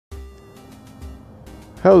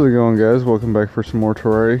How's it going, guys? Welcome back for some more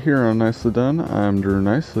Terraria here on Nicely Done. I'm Drew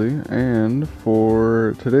Nicely, and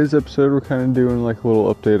for today's episode, we're kind of doing like a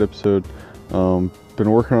little update episode.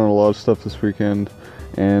 Been working on a lot of stuff this weekend,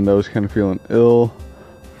 and I was kind of feeling ill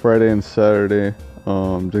Friday and Saturday.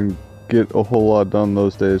 Didn't get a whole lot done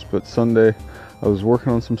those days, but Sunday I was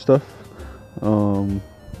working on some stuff.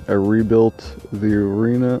 I rebuilt the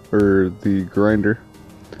arena, or the grinder.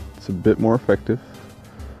 It's a bit more effective.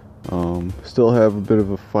 Still have a bit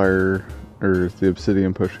of a fire, or the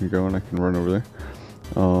obsidian potion going. I can run over there.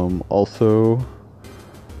 Also,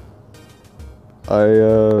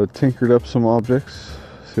 I tinkered up some objects.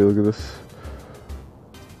 See, look at this.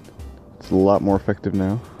 It's a lot more effective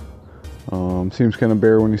now. Seems kind of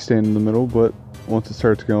bare when you stand in the middle, but once it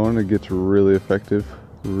starts going, it gets really effective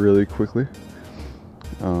really quickly.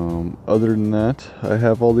 Other than that, I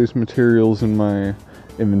have all these materials in my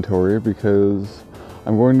inventory because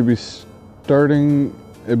I'm going to be starting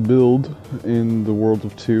a build in the world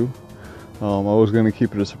of 2. I was going to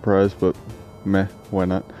keep it a surprise, but meh, why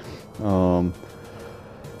not?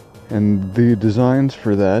 And the designs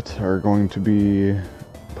for that are going to be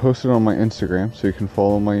posted on my Instagram, so you can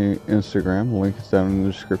follow my Instagram. The link is down in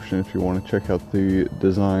the description if you want to check out the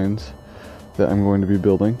designs that I'm going to be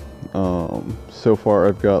building. So far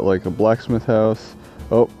I've got like a blacksmith house.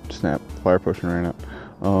 Oh, snap, fire potion ran out.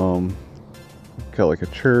 Got like a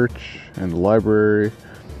church and a library,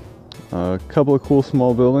 a couple of cool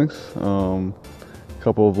small buildings, a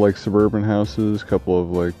couple of like suburban houses, a couple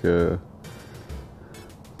of like a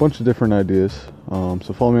bunch of different ideas.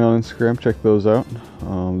 So follow me on Instagram, check those out.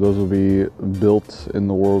 Those will be built in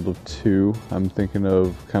the world of 2. I'm thinking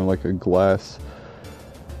of kind of like a glass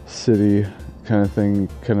city kind of thing,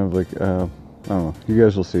 kind of like, I don't know, you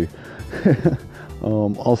guys will see.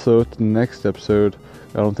 Also, the next episode,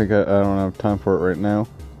 I don't have time for it right now.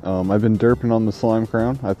 I've been derping on the slime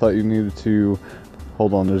crown. I thought you needed to,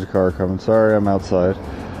 hold on, there's a car coming. Sorry, I'm outside.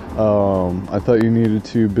 I thought you needed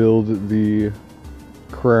to build the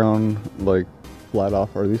crown like flat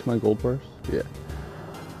off. Are these my gold bars? Yeah.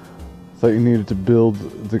 I thought you needed to build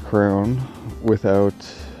the crown without,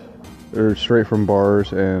 or straight from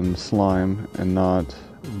bars and slime, and not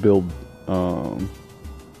build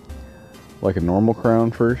like a normal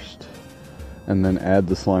crown first and then add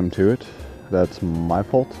the slime to it. That's my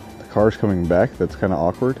fault. The car's coming back. That's kind of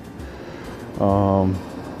awkward.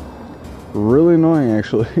 Really annoying,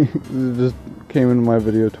 actually. It just came into my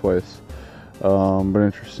video twice. But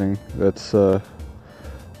interesting. That's the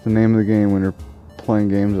name of the game when you're playing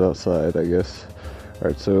games outside, I guess.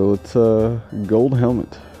 Alright, so let's gold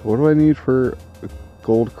helmet. What do I need for a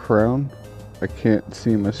gold crown? I can't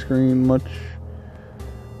see my screen much.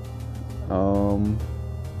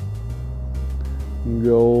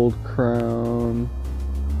 Gold crown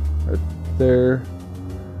right there.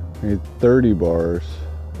 I need 30 bars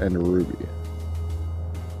and a ruby.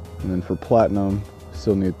 And then for platinum,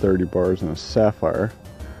 still need 30 bars and a sapphire.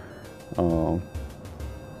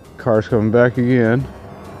 Car's coming back again.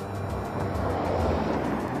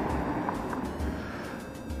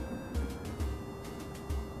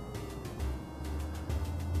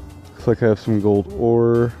 Looks like I have some gold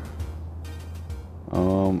ore.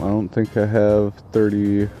 I don't think I have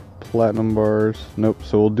 30 platinum bars. Nope.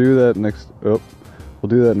 So we'll do that next. Oh, we'll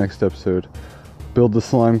do that next episode. Build the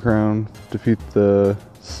slime crown, defeat the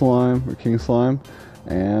slime or king slime,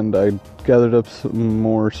 and I gathered up some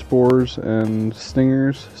more spores and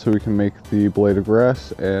stingers so we can make the blade of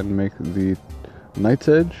grass and make the knight's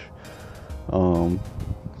edge. So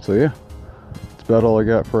yeah, that's about all I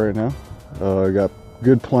got for right now. I got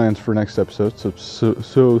good plans for next episode,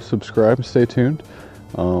 so subscribe and stay tuned.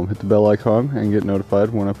 Hit the bell icon and get notified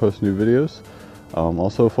when I post new videos.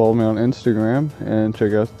 Also follow me on Instagram and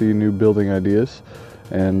check out the new building ideas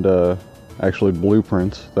and actually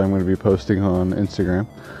blueprints that I'm going to be posting on Instagram.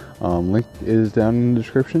 Link is down in the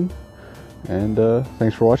description. And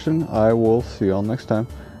thanks for watching. I will see y'all next time.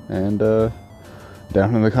 And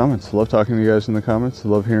down in the comments. Love talking to you guys in the comments.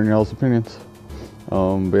 Love hearing y'all's opinions.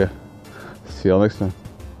 But yeah, see y'all next time.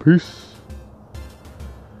 Peace.